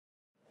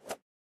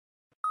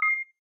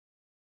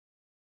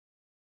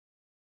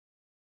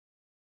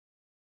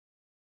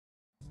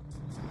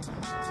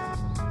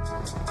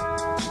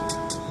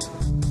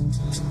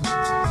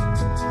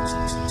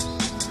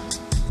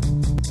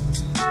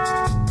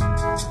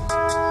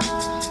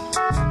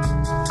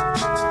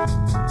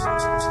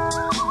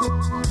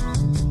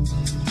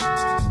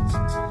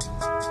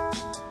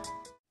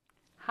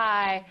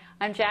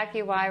I'm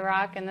Jackie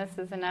Wyrock, and this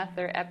is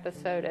another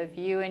episode of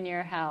You and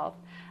Your Health.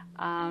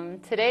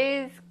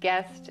 Today's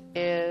guest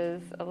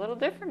is a little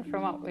different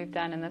from what we've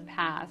done in the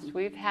past.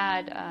 We've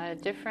had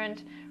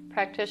different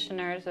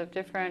practitioners of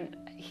different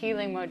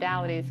healing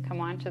modalities come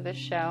onto the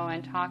show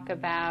and talk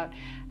about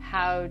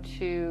how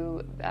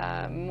to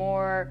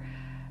more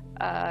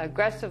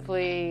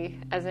aggressively,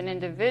 as an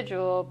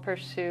individual,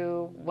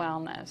 pursue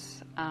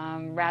wellness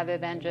rather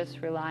than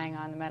just relying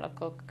on the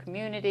medical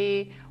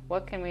community.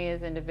 What can we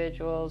as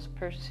individuals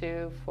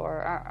pursue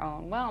for our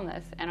own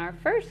wellness? And our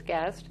first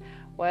guest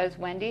was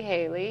Wendy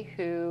Haley,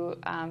 who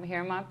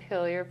here in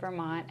Montpelier,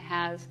 Vermont,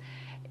 has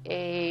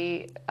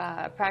a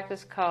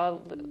practice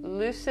called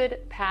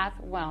Lucid Path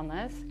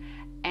Wellness.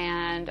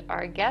 And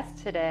our guest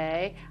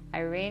today,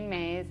 Irene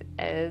Mays,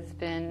 has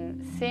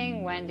been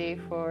seeing Wendy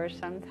for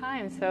some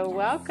time. So yes.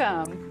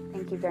 Welcome.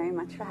 Thank you very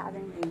much for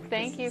having me.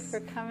 Thank you for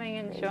coming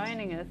and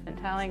joining us and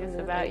telling us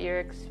about your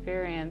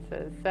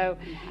experiences. So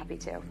I'm happy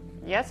to.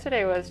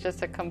 Yesterday was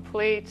just a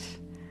complete,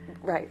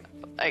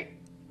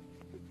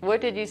 what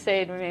did you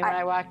say to me when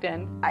I walked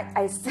in?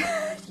 I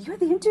said, "You're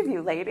the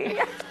interview lady."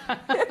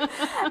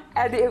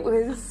 And it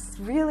was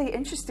really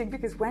interesting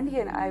because Wendy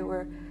and I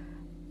were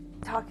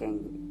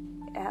talking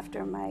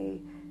after my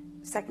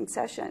second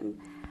session,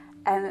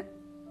 and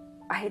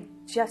I had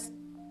just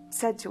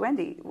said to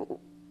Wendy,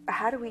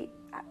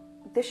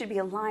 there should be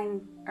a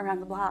line around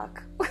the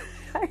block.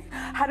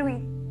 How do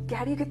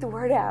you get the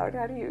word out?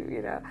 How do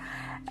you know?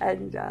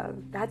 And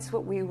that's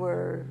what we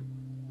were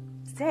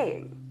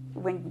saying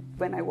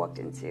when I walked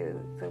into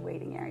the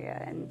waiting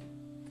area, and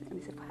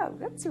we said, "Wow,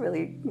 that's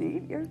really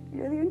neat. You're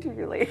the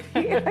interview lady.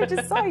 I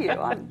just saw you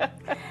on."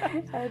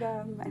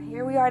 And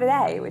here we are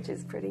today, which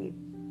is pretty.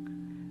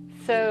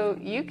 So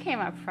you came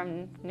up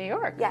from New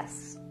York?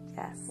 Yes.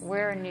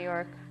 Where in New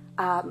York?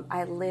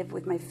 I live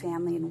with my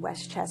family in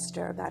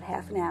Westchester, about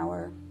half an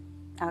hour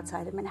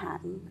outside of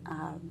Manhattan.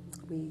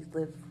 We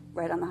live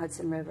right on the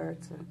Hudson River.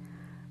 It's a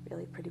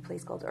really pretty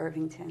place called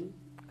Irvington.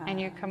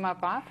 And you come up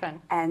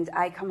often? And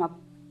I come up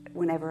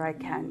whenever I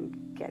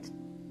can get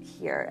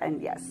here.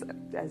 And yes,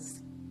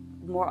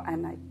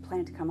 and I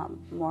plan to come up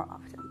more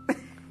often.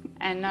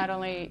 And not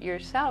only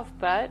yourself,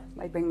 but?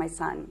 I bring my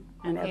son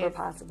whenever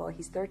possible.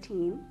 He's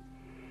 13.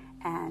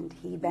 And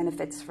he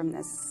benefits from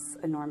this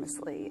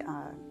enormously.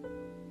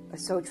 I'm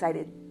so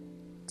excited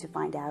to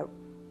find out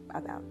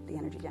about the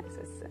energy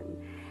genesis.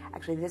 And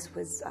actually, this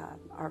was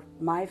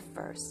my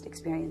first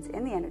experience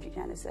in the energy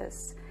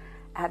genesis,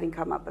 having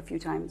come up a few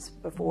times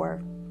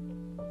before.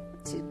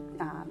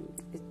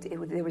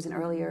 There was an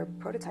earlier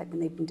prototype, and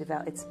they've been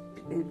it's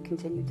in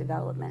continued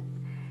development.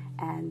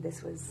 And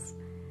this was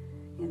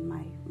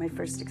my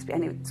first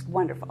experience, and it's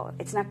wonderful.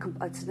 It's not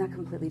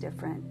completely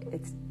different.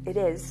 It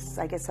is.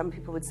 I guess some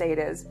people would say it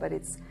is, but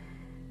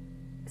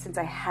since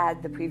I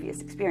had the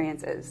previous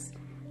experiences,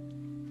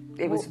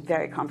 it was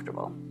very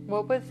comfortable.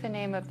 What was the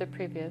name of the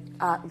previous?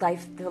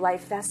 The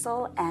Life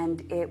Vessel,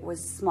 and it was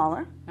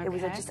smaller. Okay. It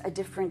was just a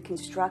different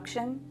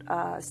construction,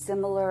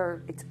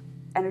 similar. It's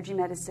energy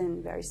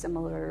medicine, very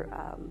similar,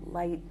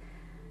 light,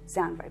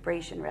 sound,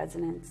 vibration,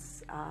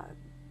 resonance,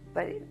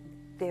 but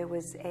there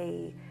was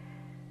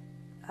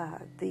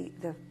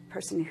the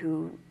person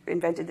who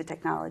invented the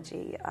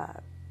technology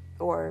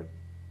or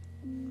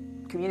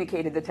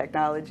communicated the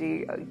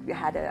technology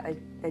had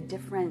a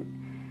different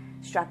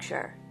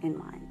structure in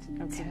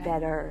mind to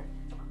better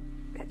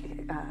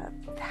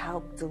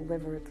help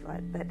deliver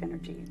that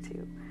energy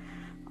to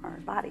our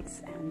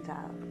bodies.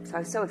 And so I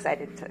was so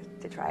excited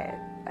to try it.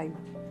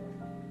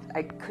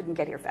 I couldn't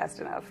get here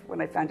fast enough.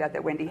 When I found out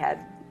that Wendy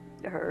had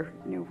her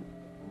new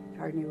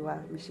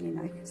machine,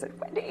 I said,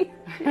 "Wendy."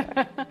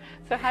 Yeah.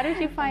 So how did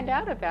you find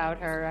out about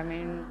her? I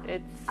mean,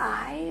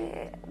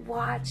 I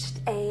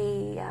watched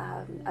a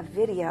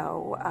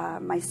video.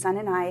 My son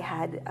and I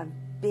had a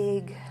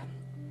big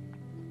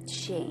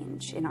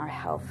change in our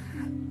health.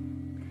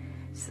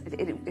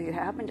 It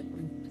happened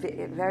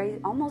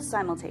almost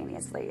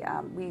simultaneously.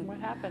 What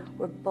happened?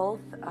 We're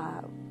both.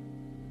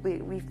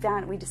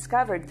 We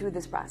discovered through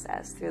this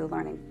process, through the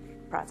learning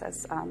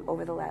process,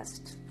 over the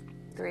last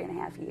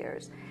 3.5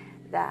 years,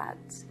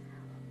 that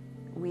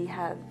we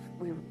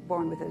were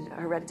born with a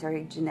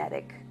hereditary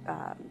genetic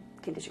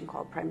condition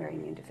called primary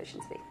immune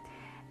deficiency.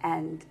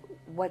 And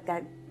what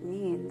that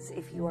means,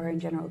 if you are in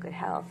general good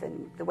health,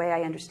 and the way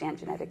I understand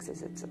genetics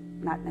is it's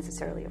not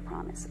necessarily a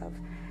promise of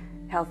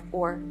health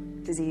or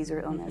disease or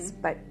illness,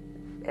 but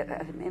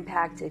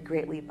impacted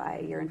greatly by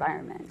your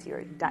environment,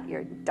 your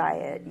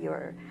diet,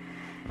 your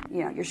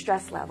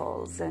stress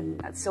levels,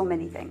 and so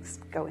many things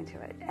go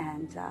into it.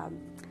 And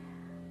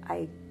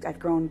I've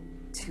grown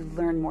to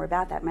learn more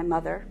about that. My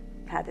mother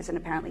had this, and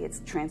apparently it's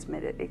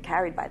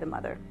carried by the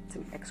mother. It's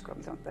an X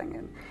chromosome thing,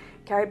 and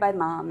carried by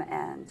mom.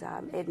 And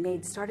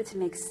it started to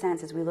make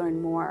sense as we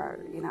learned more,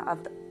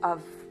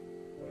 of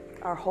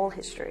our whole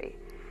history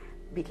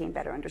became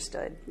better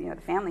understood. The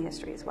family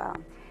history as well.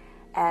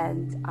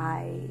 And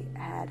I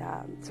had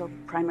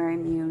primary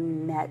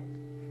immune met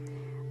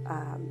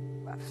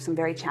some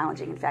very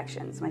challenging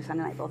infections. My son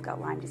and I both got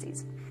Lyme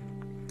disease.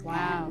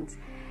 Wow.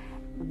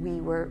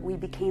 we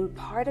became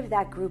part of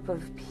that group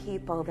of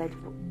people that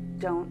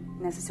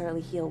don't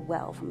necessarily heal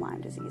well from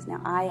Lyme disease.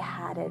 Now, I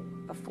had it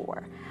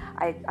before.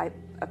 I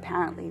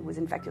apparently was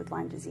infected with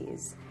Lyme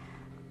disease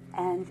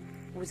and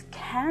was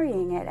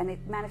carrying it, and it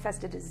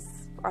manifested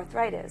as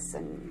arthritis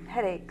and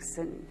headaches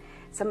and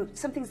some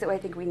things that I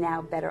think we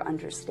now better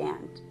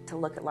understand to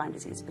look at Lyme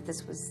disease. But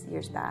this was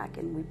years back,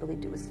 and we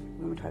believed it was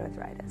rheumatoid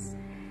arthritis.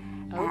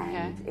 Okay.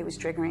 And it was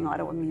triggering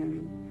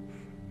autoimmune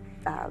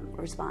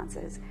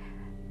responses.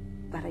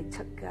 But I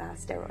took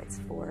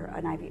steroids for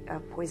a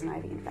poison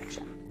ivy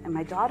infection. And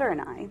my daughter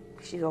and I,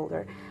 she's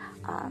older,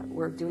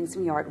 were doing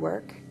some yard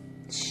work.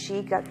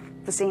 She had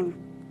the same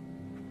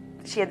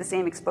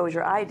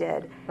exposure I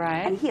did,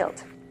 right, and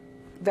healed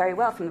very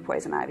well from the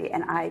poison ivy.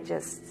 And I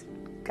just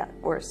got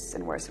worse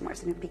and worse and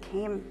worse. And it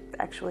became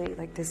actually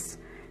like this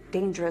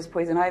dangerous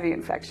poison ivy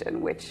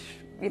infection, which,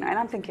 you know, and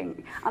I'm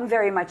thinking, I'm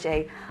very much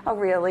oh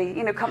really,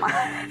 you know, come on.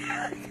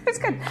 It's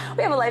good.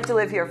 We have a life to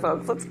live here,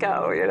 folks. Let's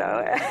go, you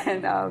know.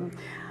 And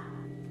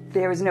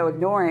there was no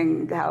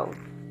ignoring how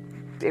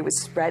it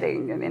was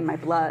spreading in my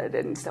blood.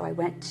 And so I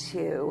went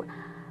to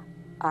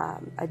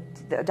a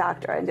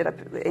doctor. I ended up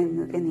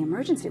in the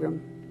emergency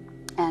room,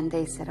 and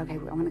they said, okay,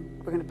 we're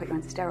going to put you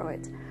on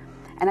steroids.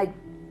 And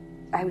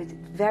I was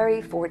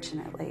very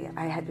fortunately,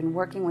 I had been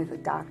working with a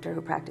doctor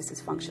who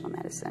practices functional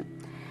medicine.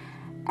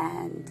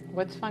 And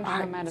what's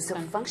functional medicine?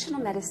 So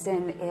functional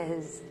medicine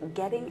is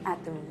getting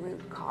at the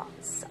root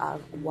cause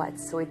of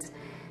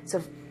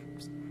so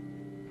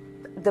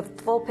the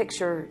full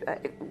picture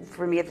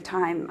for me at the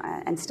time,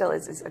 and still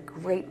is a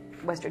great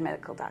Western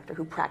medical doctor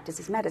who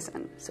practices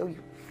medicine. So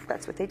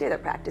that's what they do. They're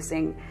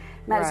practicing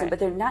medicine, right, but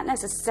they're not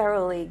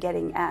necessarily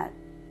getting at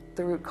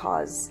the root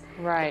cause.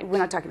 Right. We're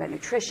not talking about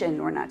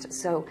nutrition. We're not.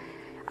 So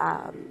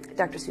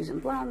Dr. Susan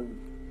Blum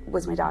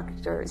was my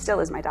doctor, still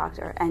is my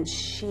doctor, and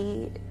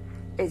she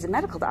is a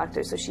medical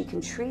doctor, so she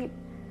can treat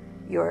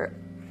your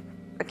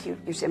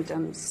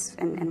symptoms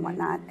and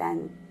whatnot.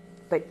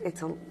 But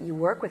you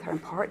work with her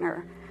and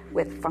partner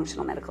with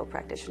functional medical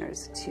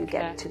practitioners to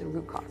get to the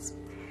root cause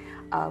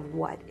of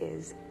what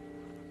is,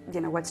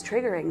 you know, what's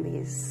triggering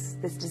this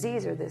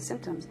disease or the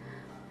symptoms.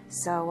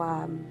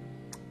 So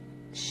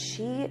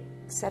she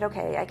said,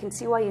 okay, I can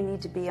see why you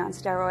need to be on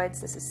steroids.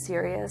 This is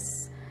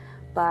serious,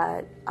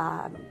 but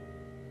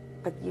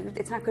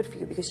it's not good for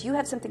you because you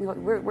have something.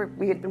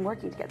 We had been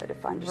working together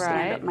to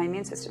understand my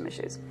immune system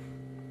issues.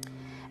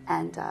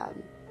 And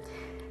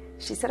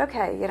she said,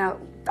 okay, you know,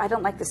 I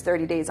don't like this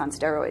 30 days on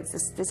steroids.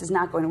 This is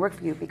not going to work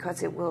for you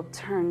because it will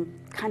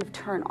kind of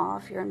turn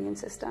off your immune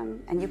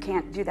system, and you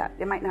can't do that.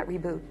 It might not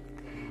reboot.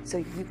 So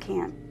you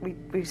can't.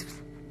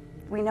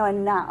 We know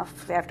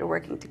enough after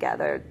working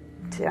together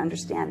to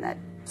understand that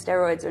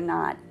steroids are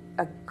not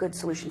a good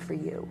solution for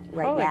you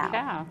right now. Holy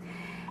cow.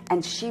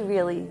 And she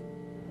really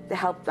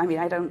helped. I mean,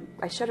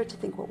 I shudder to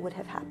think what would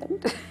have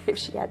happened if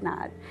she had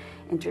not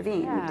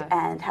intervened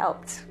and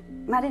helped.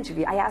 Not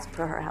intervened. I asked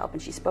for her help,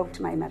 and she spoke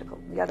to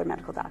the other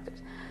medical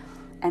doctors.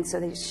 And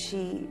so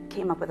she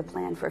came up with a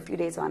plan for a few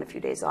days on, a few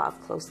days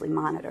off, closely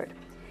monitored.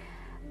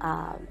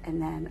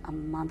 And then a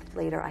month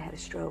later, I had a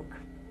stroke.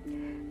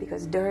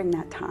 Because during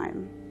that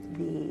time,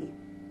 the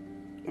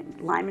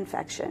Lyme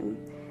infection,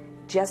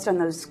 just on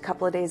those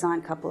couple of days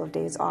on, couple of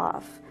days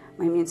off,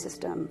 my immune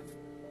system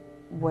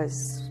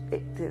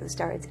the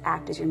steroids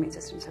act as your immune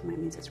system, so my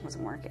immune system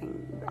wasn't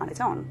working on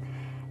its own.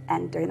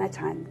 And during that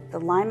time, the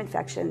Lyme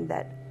infection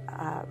that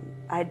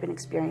I had been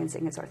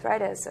experiencing as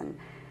arthritis and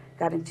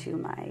got into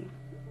my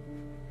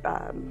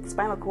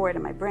spinal cord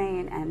and my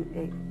brain, and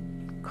it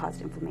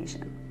caused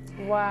inflammation.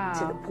 Wow.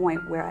 To the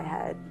point where I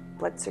had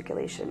blood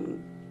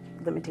circulation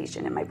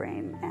limitation in my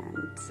brain.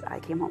 And I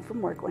came home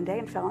from work one day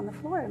and fell on the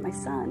floor, and my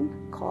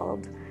son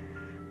called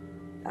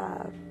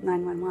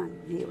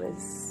 911. He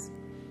was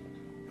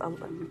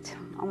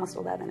almost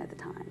 11 at the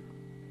time.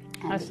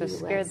 And Must have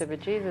scared the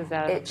bejesus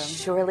out of him. It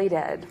surely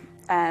did,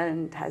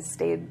 and has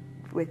stayed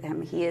with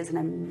him. He is an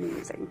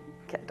amazing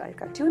kid. I've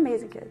got two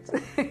amazing kids.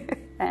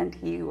 And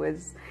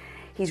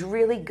he's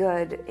really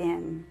good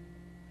in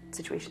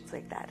situations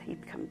like that. He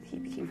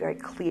became very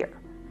clear,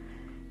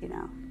 you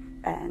know,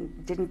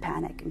 and didn't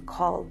panic and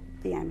called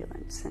the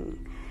ambulance.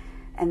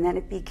 And then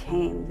it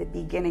became the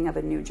beginning of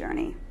a new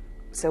journey.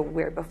 So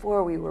where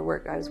before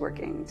I was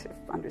working to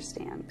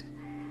understand,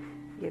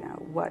 you know,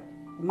 what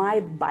my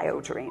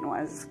bioterrain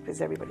was,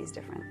 because everybody's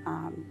different.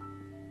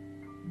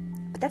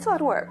 But that's a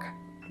lot of work.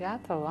 Yeah,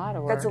 that's a lot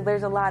of work.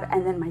 There's a lot.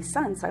 And then my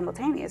son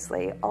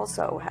simultaneously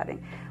also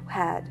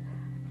had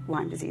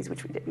Lyme disease,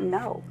 which we didn't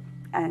know.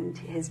 And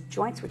his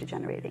joints were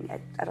degenerating.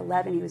 At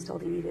 11, he was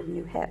told he needed a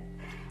new hip.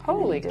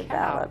 Holy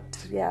cow.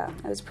 Yeah,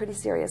 it was pretty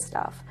serious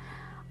stuff.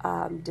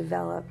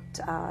 Developed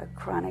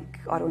chronic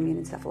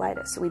autoimmune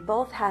encephalitis. So we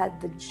both had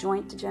the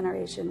joint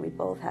degeneration. We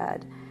both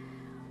had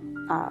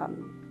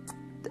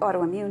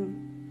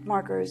autoimmune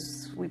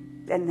markers.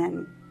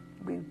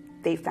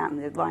 They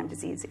found the Lyme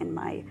disease in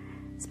my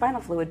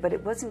spinal fluid, but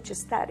it wasn't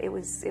just that. It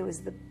was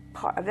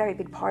a very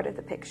big part of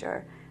the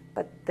picture.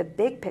 But the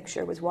big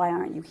picture was, why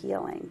aren't you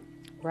healing?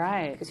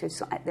 Right.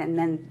 Because and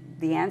then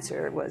the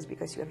answer was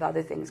because you have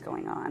other things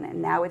going on,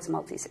 and now it's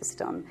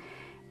multi-system,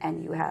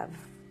 and you have,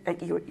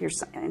 and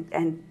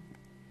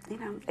you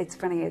know, it's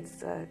funny,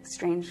 it's a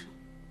strange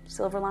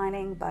silver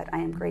lining, but I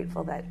am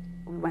grateful that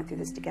we went through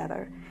this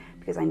together,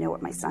 because I know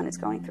what my son is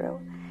going through,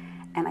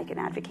 and I can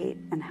advocate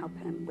and help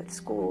him with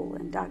school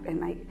and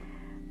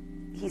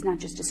he's not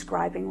just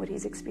describing what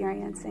he's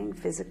experiencing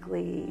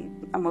physically,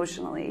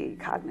 emotionally,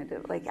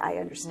 cognitive. Like, I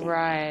understand.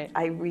 Right.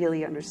 I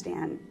really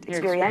understand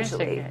You're experientially.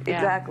 experiencing it, yeah.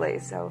 Exactly.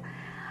 So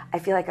I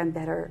feel like I'm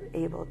better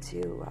able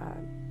to,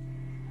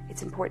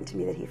 it's important to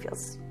me that he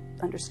feels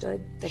understood,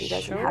 that he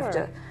doesn't have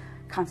to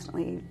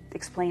constantly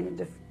explain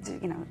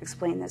and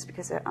explain this,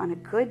 because on a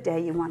good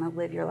day you want to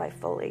live your life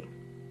fully,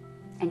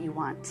 and you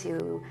want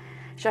to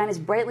shine as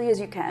brightly as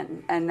you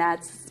can, and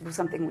that's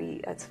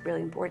something that's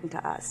really important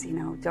to us. You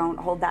know, don't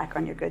hold back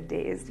on your good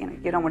days. You know,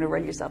 you don't want to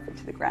run yourself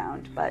into the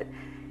ground, but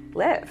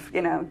live.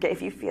 You know,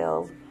 if you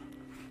feel,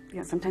 you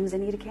know, sometimes I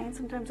need a cane,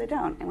 sometimes I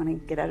don't, and when I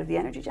get out of the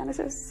energy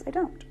genesis, I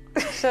don't.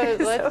 So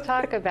let's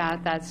talk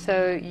about that.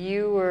 So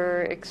you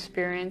were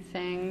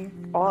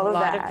experiencing all a of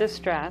lot that. of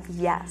distress.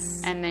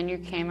 Yes. And then you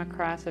came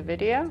across a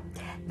video?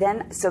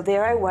 So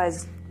there I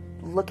was,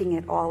 looking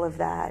at all of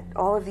that,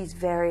 all of these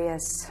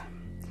various,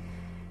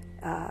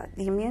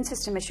 the immune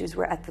system issues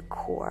were at the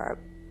core.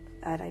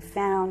 And I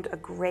found a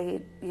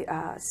great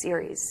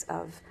series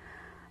of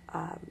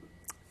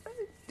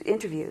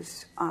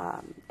interviews,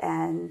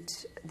 and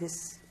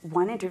this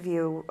one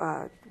interview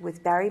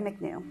with Barry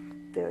McNew,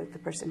 the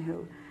person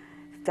who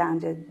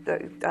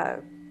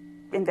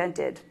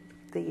invented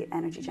the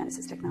energy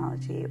genesis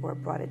technology, or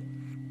brought it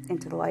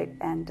into the light,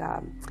 and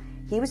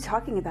he was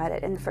talking about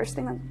it, and the first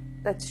thing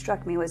that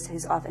struck me was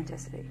his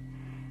authenticity.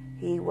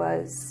 He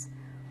was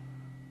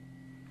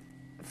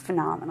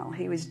phenomenal.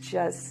 He was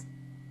just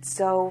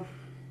so,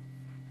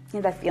 you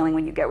know, that feeling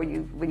when you get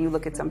when you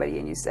look at somebody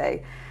and you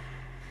say,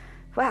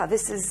 wow,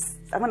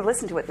 I want to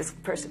listen to what this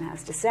person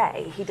has to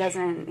say.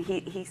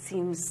 He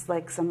seems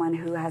like someone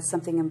who has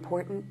something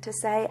important to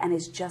say and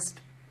is just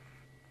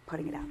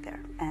putting it out there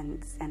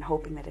and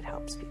hoping that it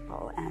helps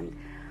people. And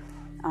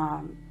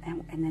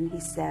then he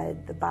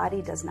said, the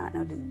body does not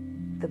know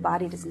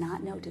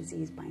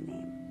disease by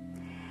name.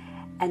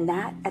 And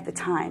that, at the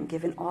time,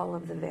 given all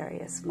of the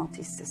various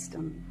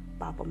multi-system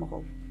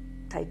Baphomet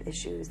type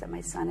issues that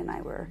my son and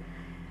I were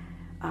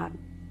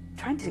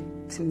trying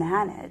to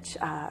manage,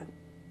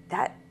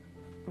 that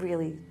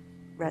really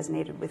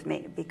resonated with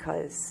me,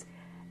 because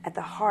at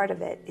the heart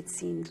of it, it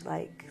seemed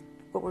like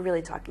what we're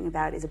really talking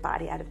about is a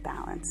body out of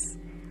balance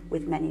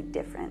with many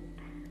different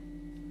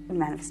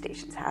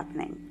manifestations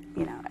happening,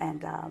 you know.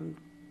 And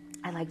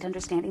I liked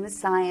understanding the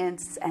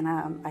science, and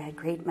I had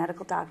great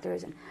medical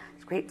doctors and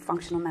a great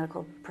functional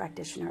medical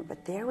practitioner,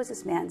 but there was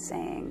this man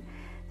saying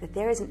that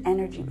there is an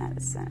energy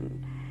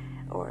medicine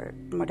or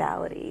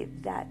modality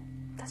that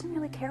doesn't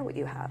really care what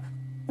you have.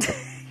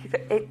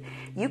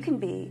 You can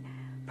be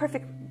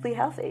perfectly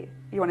healthy.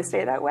 You want to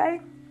stay that way?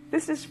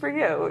 This is for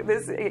you.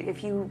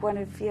 If you want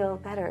to feel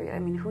better, I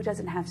mean, who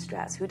doesn't have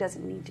stress? Who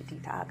doesn't need to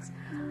detox?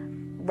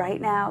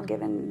 Right now,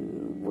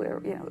 given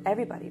where, you know,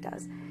 everybody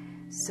does.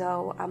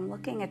 So I'm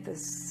looking at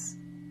this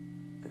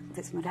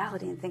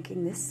modality and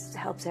thinking this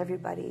helps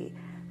everybody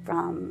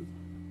from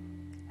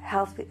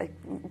healthy,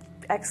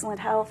 excellent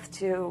health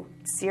to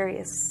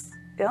serious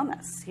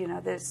illness. You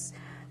know,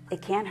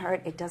 it can't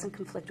hurt. It doesn't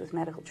conflict with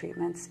medical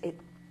treatments.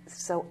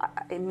 So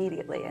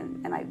immediately,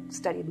 and I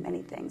studied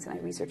many things, and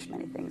I researched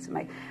many things. And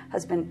my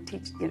husband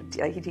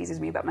he teases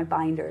me about my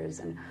binders,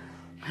 and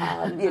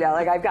you know,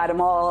 like I've got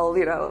them all.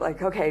 You know,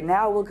 like, okay,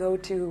 now we'll go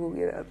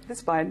to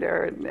this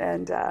binder,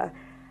 and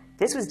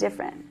this was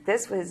different.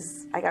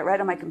 I got right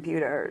on my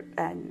computer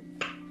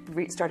and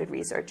started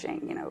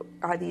researching. You know,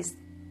 are these?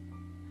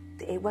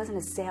 It wasn't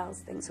a sales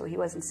thing, so he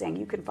wasn't saying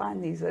you can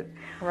find these at.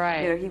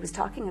 Right. You know, he was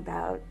talking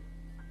about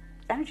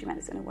energy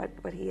medicine and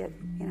what he had,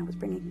 you know, was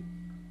bringing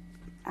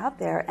out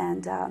there,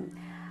 and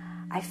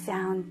I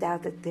found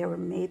out that there were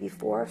maybe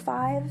 4 or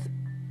 5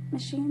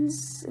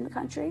 machines in the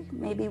country,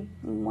 maybe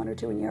 1 or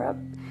 2 in Europe,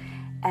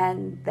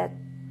 and that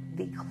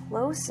the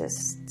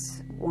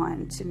closest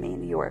one to me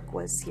in New York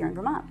was here in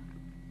Vermont.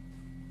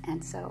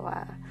 And so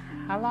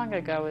how long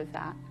ago was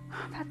that?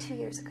 About 2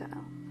 years ago.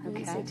 I Okay.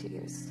 would say 2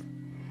 years.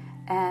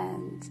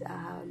 And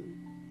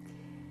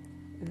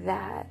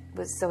that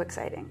was so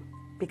exciting,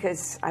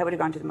 because I would have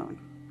gone to the moon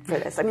for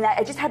this. I mean,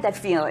 I just had that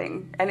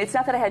feeling. And it's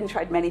not that I hadn't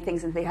tried many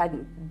things and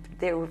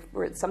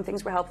some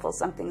things were helpful,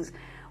 some things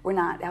were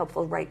not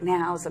helpful right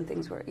now, some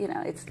things were, you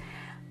know,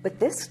 but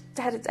this,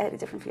 I had a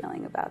different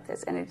feeling about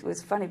this. And it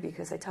was funny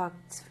because I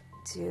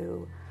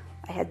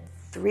had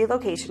 3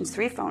 locations,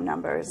 3 phone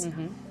numbers,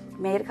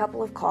 made a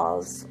couple of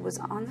calls, was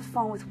on the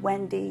phone with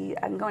Wendy.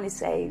 I'm going to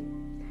say,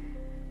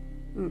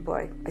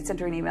 boy, I sent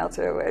her an email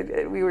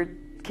too. We were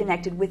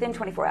connected within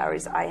 24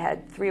 hours. I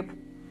had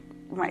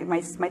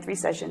my 3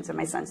 sessions and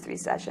my son's 3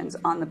 sessions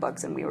on the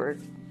books, and we were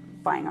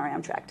buying our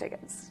Amtrak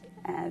tickets.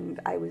 And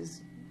I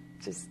was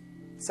just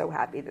so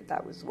happy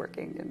that was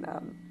working,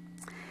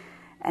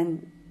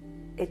 and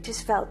it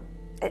just felt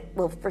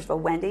well, first of all,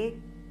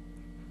 Wendy,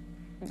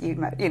 you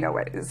know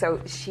what,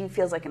 so she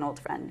feels like an old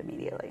friend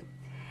immediately.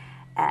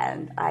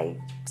 And I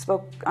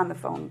spoke on the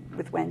phone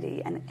with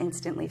Wendy and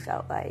instantly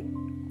felt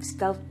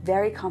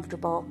very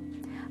comfortable.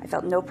 I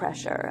felt no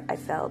pressure. I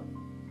felt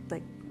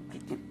like,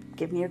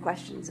 give me your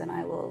questions and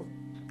I will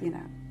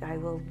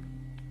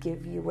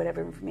give you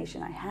whatever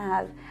information I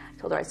have. I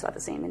told her I saw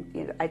the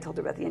same, I told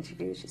her about the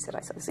interview. She said,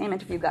 I saw the same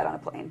interview, got on a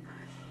plane.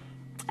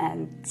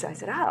 And so I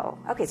said, oh,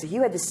 okay, so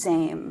you had the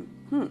same,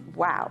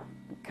 wow,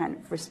 kind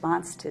of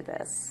response to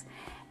this.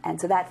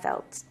 And so that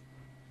felt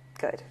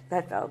good.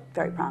 That felt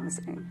very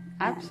promising.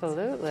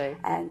 Absolutely.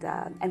 And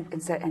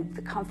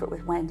the comfort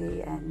with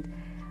Wendy, and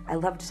I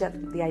loved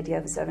the idea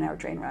of a 7-hour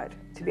train ride,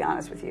 to be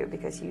honest with you,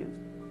 because you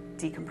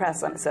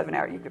decompress on a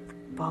 7-hour. You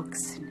get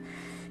books, and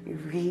you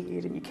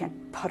read, and you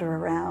can't putter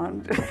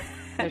around.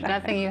 There's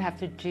nothing you have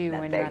to do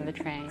when you're on the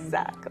train.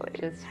 Exactly.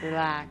 Just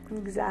relax.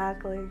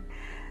 Exactly.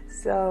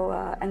 So,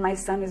 and my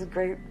son is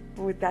great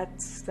with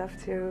that stuff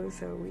too.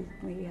 So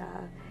we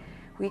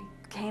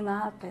came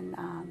up, and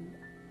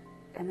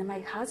then my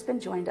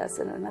husband joined us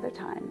at another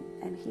time,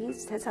 and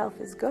his health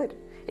is good,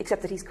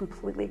 except that he's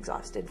completely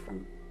exhausted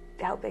from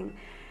helping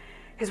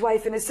his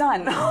wife and his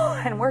son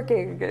and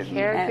working.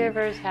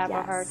 Caregivers have a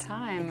yes, hard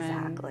time,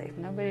 exactly. And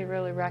nobody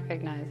really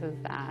recognizes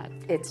that.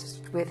 It's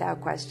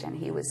without question.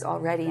 He was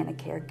already in a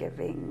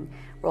caregiving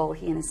role,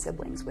 he and his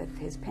siblings, with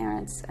his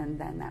parents, and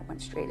then that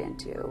went straight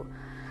into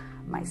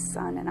my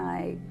son and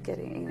I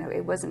getting,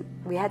 it wasn't,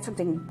 we had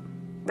something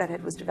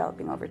that was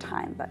developing over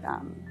time, but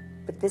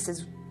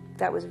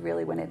that was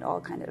really when it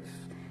all kind of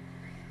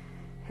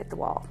hit the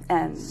wall.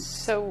 And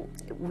so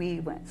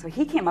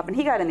he came up and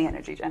he got in the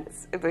energy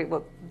genesis,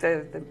 well,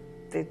 the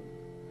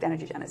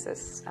energy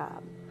genesis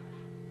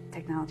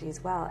technology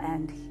as well,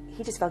 and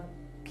he just felt,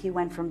 he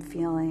went from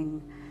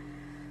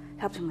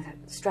helped him with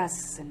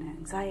stress and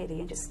anxiety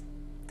and just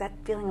that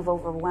feeling of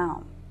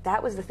overwhelm.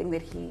 That was the thing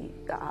that he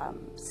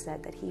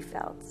said that he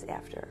felt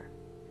after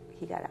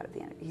he got out of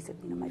the energy. He said,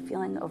 my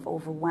feeling of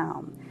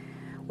overwhelm,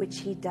 which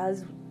he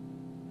does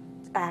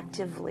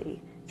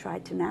actively try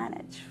to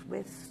manage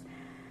with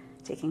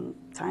taking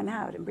time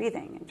out and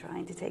breathing and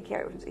trying to take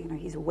care of it.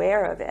 He's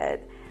aware of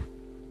it,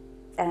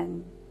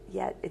 and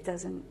yet it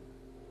doesn't,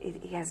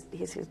 he has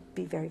to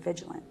be very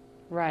vigilant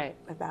right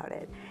about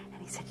it.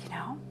 And he said,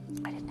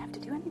 I didn't have to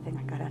do anything.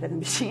 I got out of the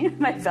machine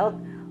and I felt,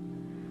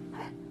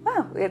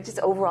 we had just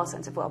overall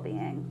sense of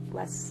well-being,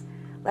 less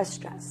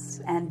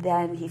stress. And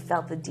then he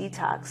felt the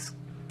detox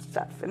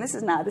stuff. And this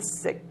is not a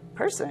sick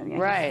person.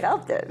 Right.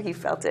 He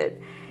felt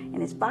it in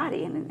his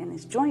body and in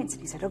his joints.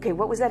 And he said, okay,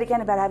 what was that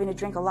again about having to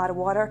drink a lot of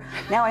water?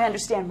 Now I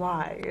understand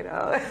why,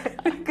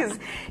 Because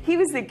he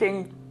was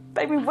thinking,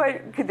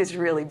 what could this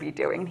really be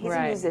doing? And he's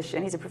a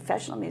musician. He's a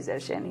professional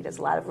musician. He does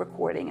a lot of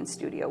recording and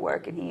studio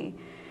work. And he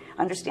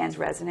understands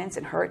resonance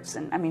and hertz,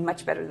 and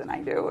much better than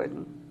I do.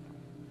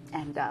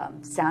 And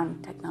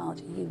sound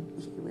technology.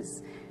 He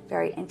was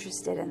very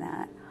interested in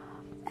that,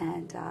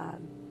 and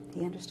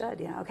he understood.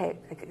 Okay,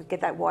 I could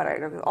get that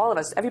water. All of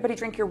us, everybody,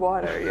 drink your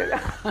water.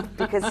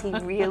 Because he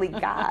really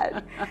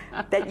got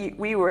that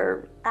we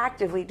were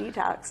actively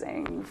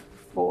detoxing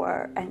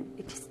and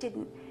it just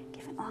didn't.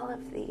 Given all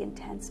of the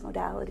intense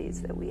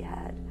modalities that we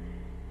had,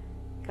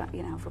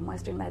 from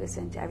Western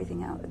medicine to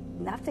everything else,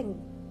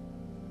 nothing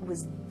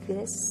was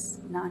this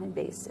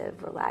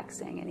non-invasive,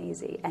 relaxing, and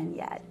easy, and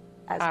yet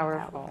as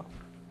powerful.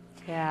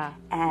 Yeah.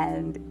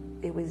 And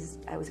I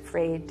was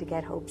afraid to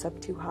get hopes up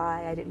too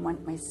high. I didn't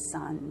want my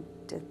son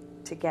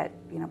to get,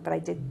 but I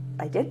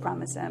did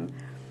promise him,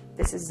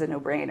 this is a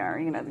no-brainer.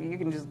 You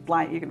can just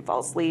you can fall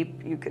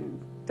asleep.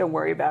 Don't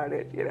worry about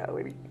it.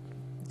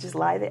 Just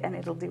lie there, and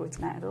it'll do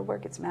it'll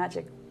work its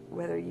magic,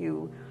 whether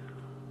you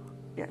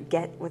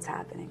get what's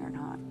happening or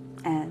not.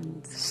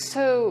 And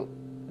so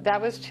that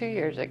was 2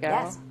 years ago.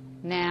 Yes.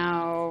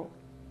 Now,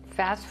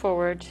 fast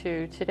forward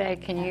to today.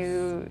 Can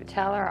you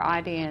tell our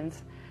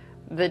audience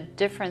the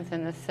difference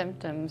in the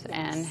symptoms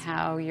and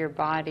how your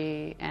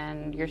body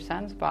and your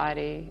son's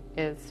body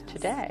is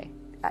today?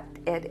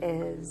 It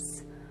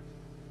is.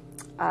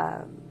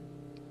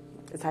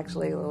 It's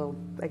actually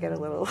I get a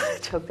little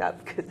choked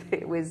up because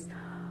it was.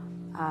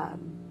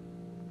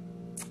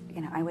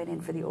 I went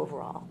in for the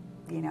overall.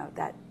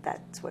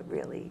 That's what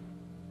really.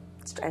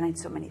 And I had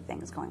so many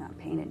things going on: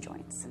 pain in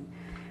joints and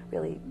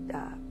really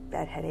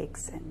bad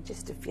headaches and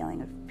just a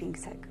feeling of being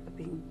sick,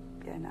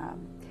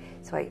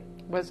 so I.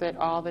 Was it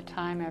all the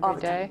time,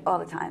 every day? All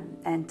the time,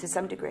 and to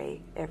some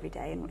degree every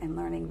day, and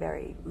learning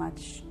very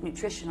much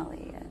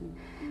nutritionally. And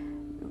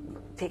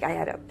I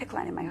had a PICC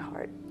line in my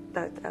heart,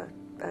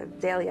 a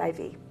daily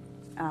IV,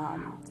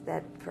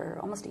 that for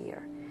almost a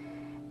year,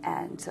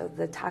 and so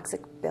the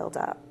toxic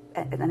buildup,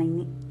 and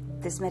then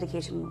this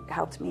medication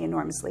helped me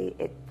enormously.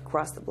 It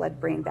crossed the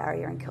blood-brain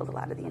barrier and killed a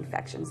lot of the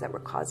infections that were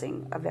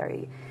causing a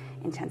very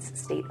intense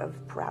state of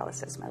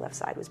paralysis. My left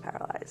side was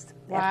paralyzed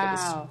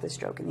after the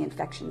stroke, and the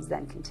infections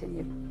then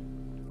continued.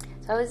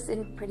 So I was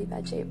in pretty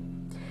bad shape.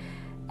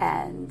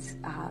 And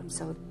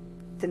so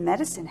the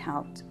medicine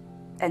helped,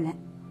 and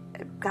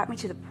it got me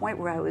to the point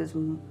where I was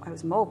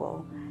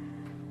mobile,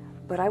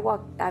 but I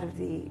walked out of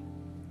the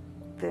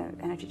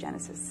energy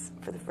genesis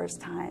for the first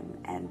time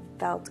and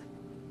felt,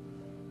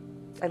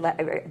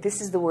 this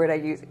is the word I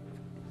use,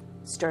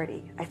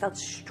 sturdy. I felt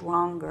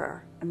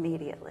stronger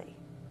immediately.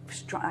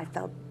 I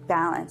felt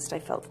balanced. I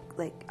felt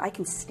like I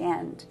can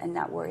stand and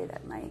not worry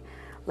that my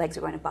legs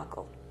are going to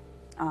buckle.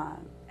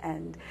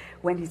 And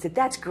when he said,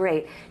 "That's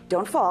great,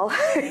 don't fall,"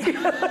 you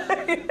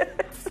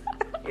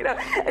know,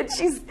 and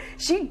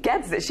she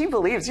gets this. She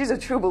believes. She's a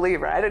true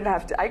believer. I didn't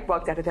have to. I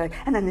walked out of there,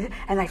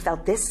 and I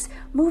felt this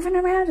moving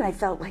around, and I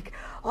felt like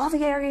all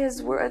the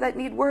areas that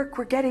need work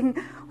were getting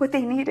what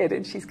they needed.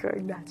 And she's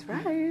going, "That's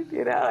right,"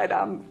 you know, and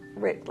I'm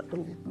right like a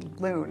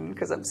loon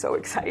because I'm so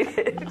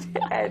excited.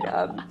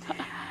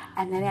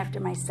 And then after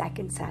my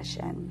second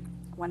session,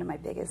 one of my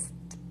biggest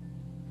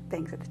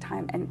things at the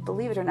time, and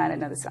believe it or not, I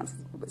know this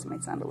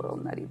might sound a little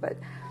nutty, but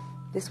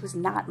this was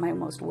not my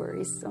most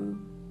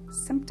worrisome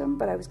symptom,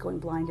 but I was going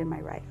blind in my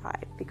right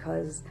eye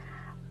because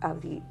of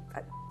the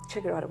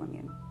triggered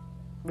autoimmune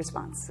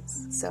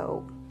responses.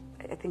 So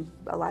I think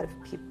a lot of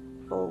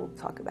people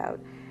talk about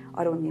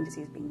autoimmune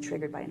disease being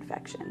triggered by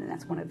infection, and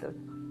that's one of the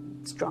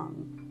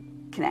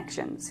strong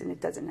connections, and it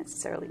doesn't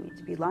necessarily need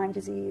to be Lyme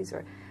disease,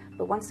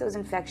 but once those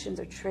infections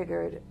are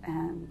triggered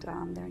and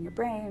they're in your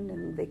brain,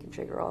 and they can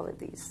trigger all of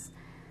these,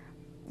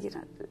 you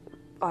know,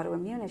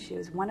 autoimmune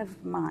issues. One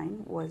of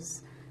mine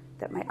was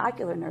that my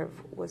ocular nerve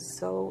was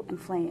so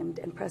inflamed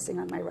and pressing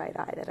on my right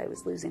eye that I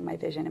was losing my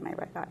vision in my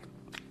right eye.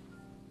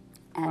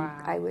 And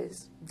wow. I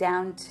was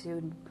down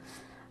to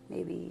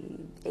maybe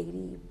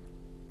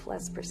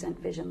 80+%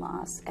 vision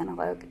loss, and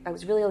I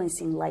was really only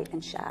seeing light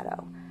and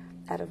shadow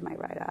out of my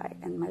right eye,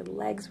 and my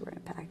legs were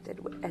impacted,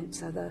 and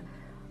so the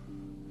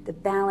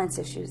balance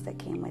issues that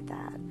came with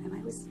that, and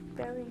I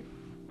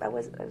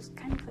was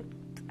kind of like,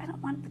 I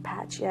don't want the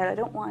patch yet. I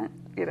don't want,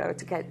 you know,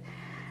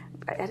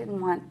 I didn't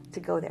want to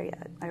go there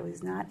yet. I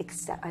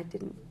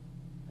didn't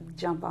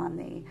jump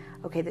on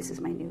okay, this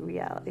is my new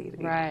reality.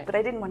 Right. But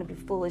I didn't want to be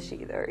foolish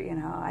either, you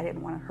know. I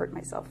didn't want to hurt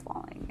myself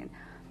falling. And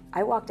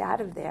I walked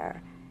out of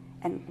there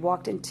and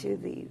walked into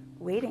the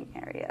waiting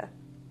area,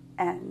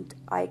 and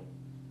I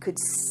could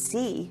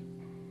see,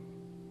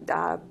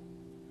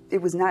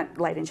 it was not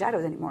light and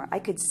shadows anymore. I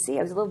could see,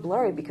 I was a little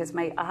blurry because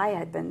my eye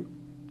had been,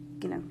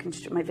 you know,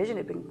 my vision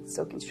had been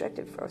so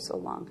constricted for so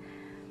long.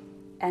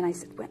 And I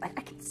said, "Well, I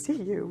can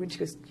see you." And she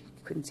goes, "You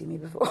couldn't see me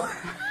before."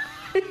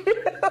 You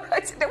know?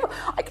 I said, "Well,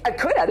 I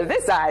could out of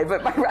this eye,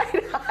 but my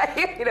right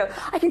eye, you know,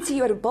 I can see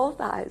you out of both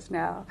eyes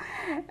now."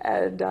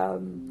 And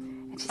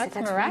she said,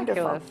 "That's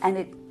miraculous." Wonderful. And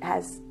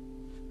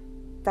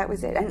that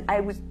was it. And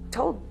I was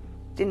told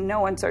in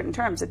no uncertain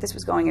terms that this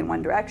was going in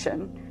one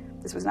direction.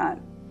 This was not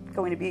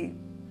going to be,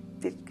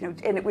 you know,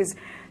 and it was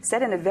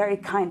said in a very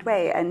kind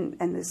way. And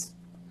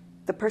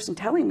the person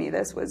telling me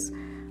this was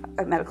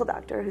a medical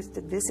doctor who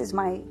said,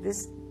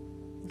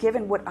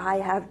 given what I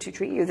have to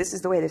treat you, this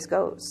is the way this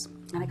goes.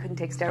 And I couldn't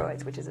take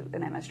steroids, which is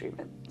an MS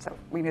treatment. So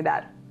we knew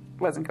that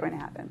wasn't going to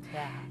happen.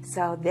 Yeah.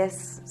 So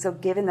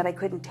given that I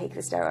couldn't take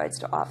the steroids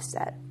to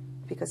offset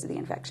because of the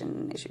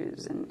infection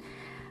issues, and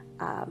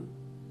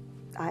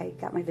I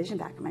got my vision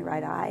back in my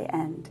right eye,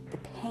 and the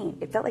pain,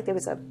 it felt like there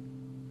was a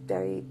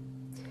very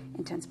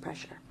intense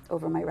pressure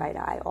over my right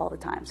eye all the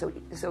time. So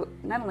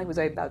not only was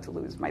I about to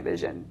lose my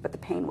vision, but the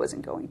pain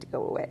wasn't going to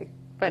go away.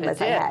 But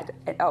unless it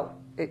did. I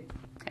had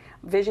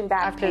vision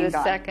back. After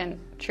the second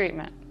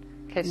treatment.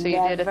 Okay, so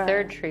you did a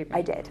third treatment.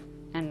 I did.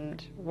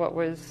 And what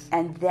was?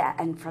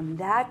 And from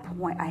that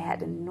point, I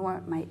had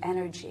my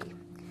energy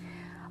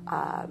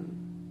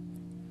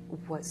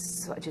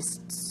was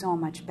just so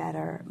much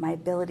better. My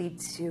ability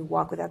to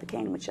walk without the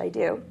cane, which I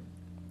do,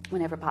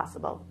 whenever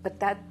possible.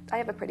 But I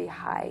have a pretty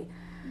high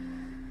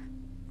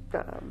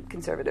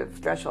conservative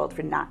threshold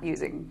for not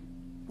using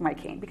my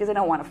cane because I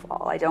don't want to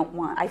fall.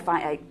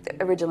 I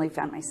originally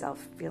found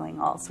myself feeling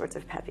all sorts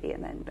of peppy,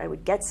 and then I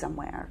would get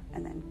somewhere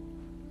and then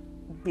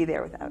be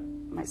there without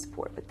my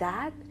support. But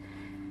that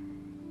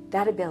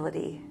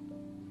ability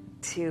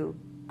to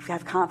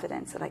have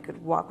confidence that I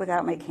could walk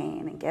without my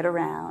cane and get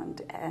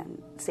around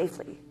and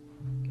safely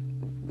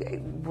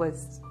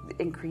was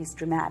increased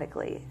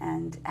dramatically,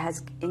 and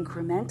has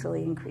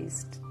incrementally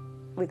increased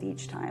with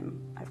each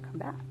time I've come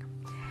back.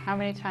 How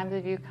many times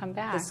have you come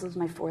back? This was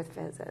my fourth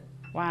visit.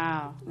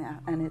 Wow. Yeah,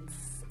 and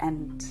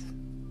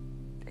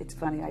it's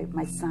funny.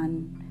 My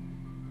son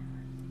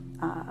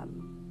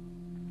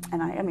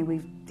and I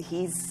mean,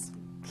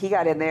 he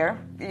got in there.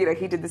 You know,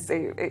 he did the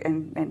same,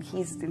 and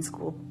he's in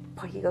school.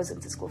 He goes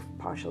into school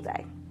partial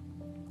day,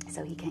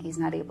 so he's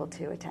not able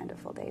to attend a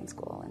full day in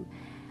school,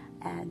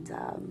 and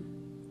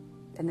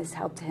this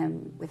helped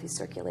him with his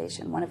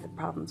circulation. One of the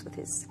problems with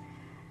his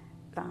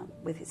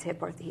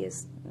hip, he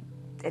has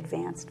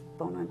advanced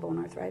bone-on-bone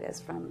arthritis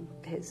from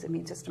his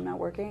immune system not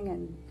working,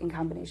 and in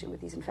combination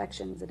with these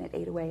infections, and it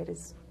ate away at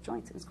his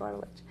joints and his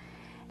cartilage.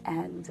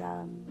 And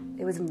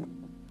it was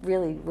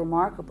really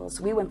remarkable.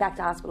 So we went back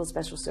to hospital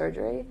special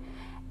surgery,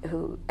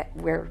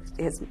 where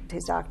his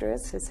doctor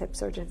is, his hip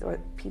surgeon or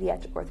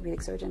pediatric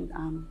orthopedic surgeon,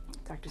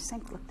 Dr.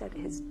 Sink looked at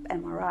his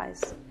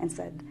MRIs and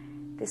said,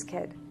 this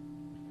kid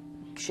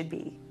should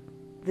be,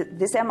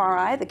 this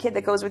MRI, the kid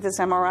that goes with this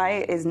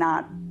MRI is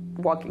not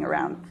walking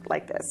around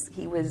like this.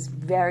 He was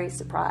very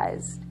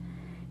surprised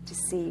to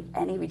see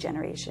any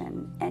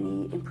regeneration,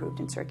 any improved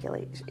in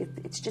circulation.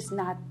 It's just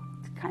not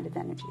the kind of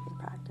energy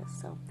they practice.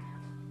 So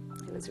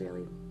it was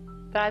really...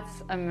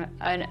 That's an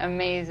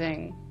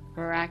amazing,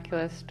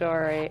 miraculous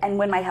story. And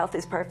when my health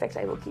is perfect,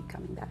 I will keep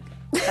coming back.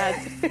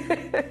 That's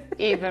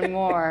even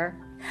more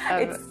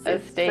of it's a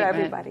statement. For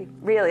everybody,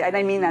 really. And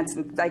I mean that,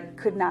 I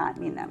could not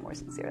mean that more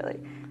sincerely.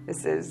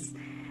 This is,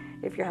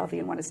 if you're healthy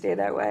and want to stay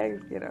that way,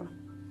 you know.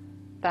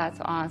 That's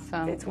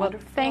awesome. It's well,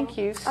 wonderful. thank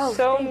you Oh,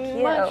 so thank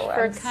you. much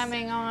for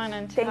coming on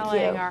and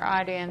telling you. our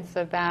audience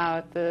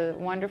about the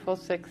wonderful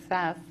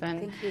success.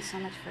 And thank you so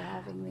much for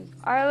having me.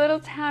 our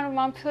little town of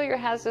Montpelier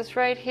has this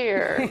right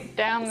here,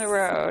 down the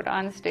road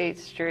on State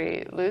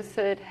Street,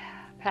 Lucid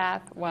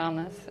Path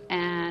Wellness,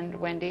 and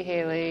Wendy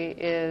Haley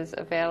is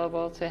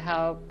available to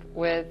help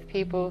with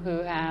people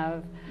who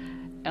have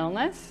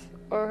illness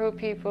or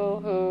people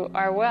who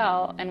are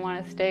well and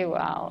want to stay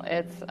well.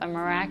 It's a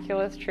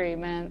miraculous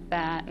treatment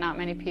that not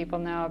many people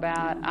know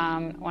about.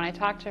 When I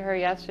talked to her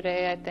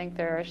yesterday, I think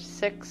there are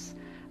 6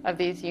 of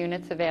these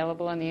units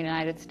available in the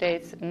United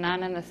States,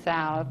 none in the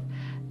South,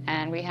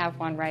 and we have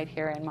one right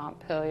here in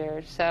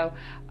Montpelier. So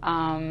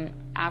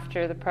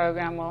after the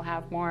program, we'll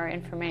have more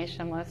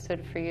information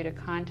listed for you to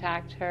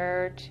contact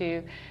her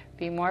to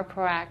be more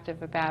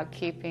proactive about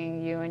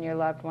keeping you and your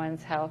loved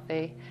ones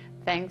healthy.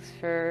 Thanks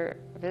for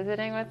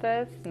visiting with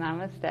us.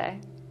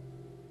 Namaste.